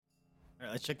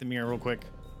right, let's check the mirror real quick.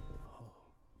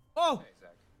 Oh! Hey,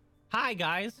 Zach. Hi,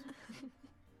 guys.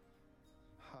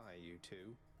 Hi, you two.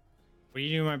 What are you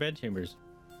doing in my bed chambers?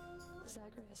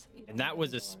 Zagreus, you And don't that know was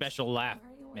a yours. special laugh, Why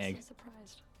are you always Meg. so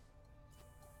surprised?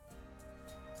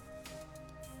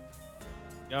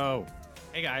 Yo.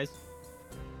 Hey, guys.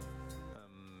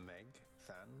 Meg,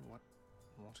 Than, what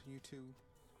are you two?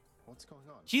 What's going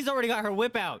on? She's already got her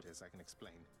whip out. It is, I can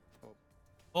explain. Oh,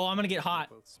 Oh, I'm gonna get hot.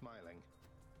 you're both smiling.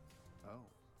 Oh,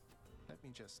 let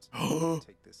me just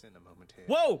take this in a moment here.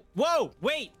 Whoa! Whoa!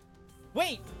 Wait!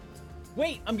 Wait!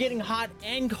 Wait! I'm getting hot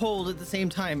and cold at the same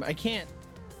time. I can't.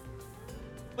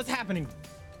 What's happening?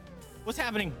 What's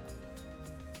happening?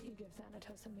 You give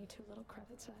Thanatos and me too little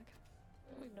credit, Zach.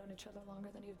 We've known each other longer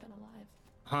than you've been alive.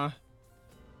 Huh?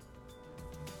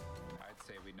 I'd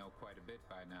say we know quite a bit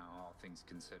by now, all things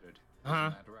considered.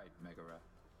 Huh? Isn't that right, Megara?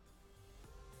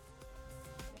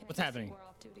 Can I What's just say happening? We're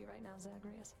off duty right now,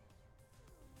 Zagreus.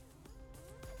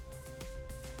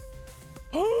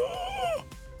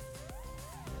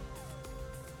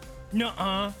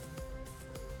 Nuh-uh.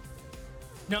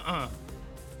 Nuh-uh. Huh,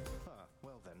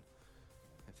 well then.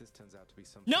 If this turns out to be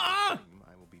some Nuh-uh! sort of dream,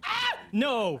 I will be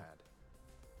No! mad.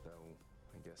 Though,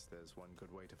 I guess there's one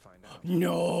good way to find out.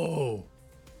 No!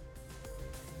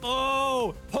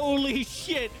 Oh! Holy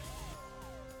shit!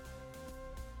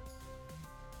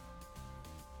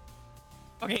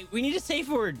 Okay, we need a safe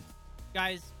word.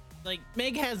 Guys, like,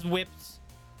 Meg has whips.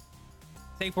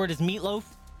 Safe word is meatloaf.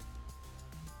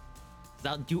 'Cause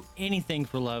I'll do anything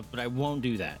for love, but I won't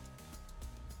do that.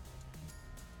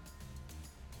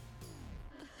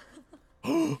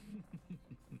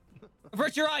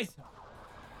 Avert your eyes!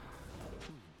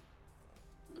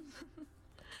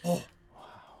 Oh.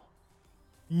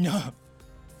 No.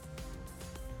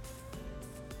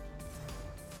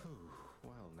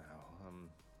 Well now,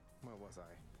 where was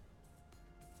I?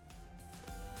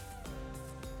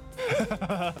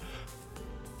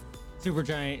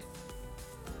 Supergiant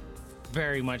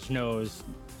very much knows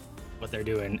what they're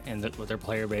doing and what their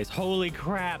player base. Holy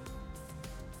crap!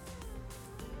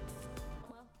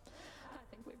 Well, I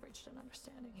think we've reached an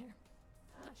understanding here.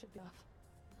 I should be off.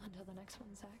 Until the next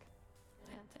one, Zach.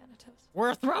 And Thanatos.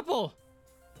 We're a throuple.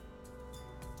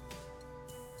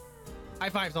 High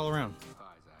fives all around. Bye,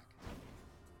 Zach.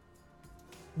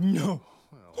 No.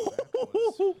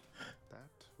 Well, that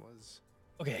was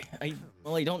Okay,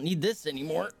 I don't need this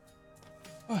anymore.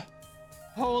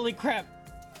 Holy crap.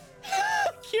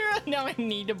 Kira, now I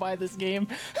need to buy this game.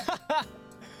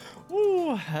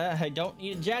 Ooh, I don't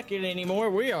need a jacket anymore.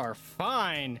 We are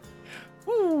fine.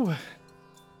 Woo.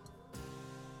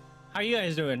 How you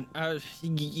guys doing?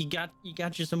 You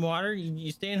got you some water?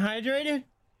 You staying hydrated?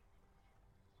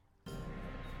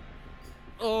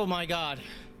 Oh my god.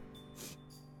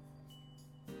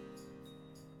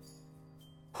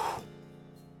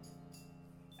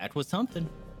 That was something.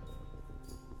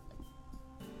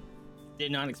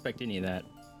 Did not expect any of that.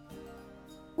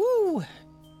 Woo!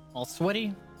 All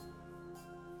sweaty.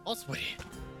 All sweaty.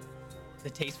 The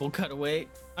taste will cut away.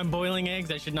 I'm boiling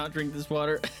eggs. I should not drink this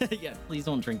water. Yeah, please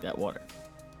don't drink that water.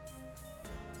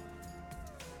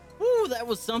 Woo, that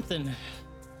was something.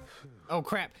 Oh,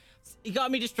 crap. You got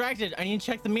me distracted. I need to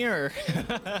check the mirror.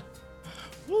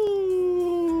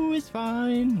 Woo, it's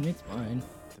fine. It's fine.